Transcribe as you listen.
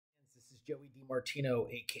Joey DeMartino,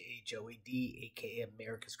 aka Joey D, aka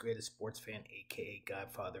America's greatest sports fan, aka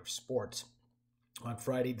Godfather of Sports. On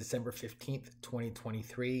Friday, December 15th,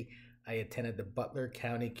 2023, I attended the Butler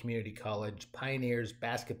County Community College Pioneers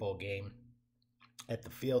basketball game at the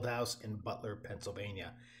Fieldhouse in Butler,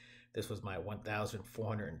 Pennsylvania. This was my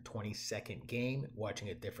 1,422nd game watching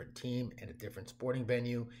a different team and a different sporting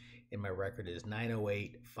venue, and my record is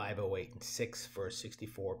 908, 508, and 6 for a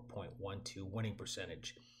 64.12 winning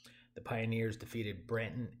percentage. The Pioneers defeated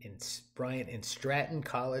Bryant and Stratton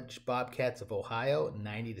College Bobcats of Ohio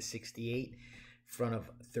 90-68 in front of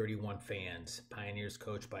 31 fans. Pioneers,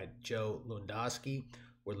 coached by Joe Lewandoski,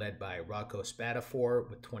 were led by Rocco Spadafore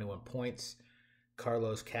with 21 points,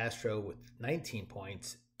 Carlos Castro with 19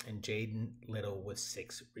 points, and Jayden with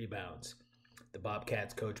 6 rebounds. The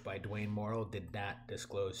Bobcats, coached by Dwayne Morrow, did not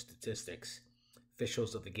disclose statistics.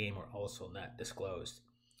 Officials of the game were also not disclosed.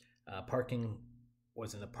 Parking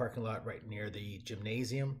was in the parking lot right near the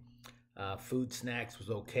gymnasium. Food, snacks was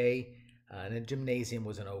okay. And the gymnasium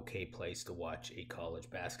was an okay place to watch a college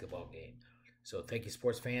basketball game. So thank you,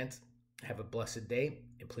 sports fans. Have a blessed day,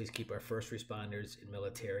 and please keep our first responders and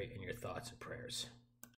military in your thoughts and prayers.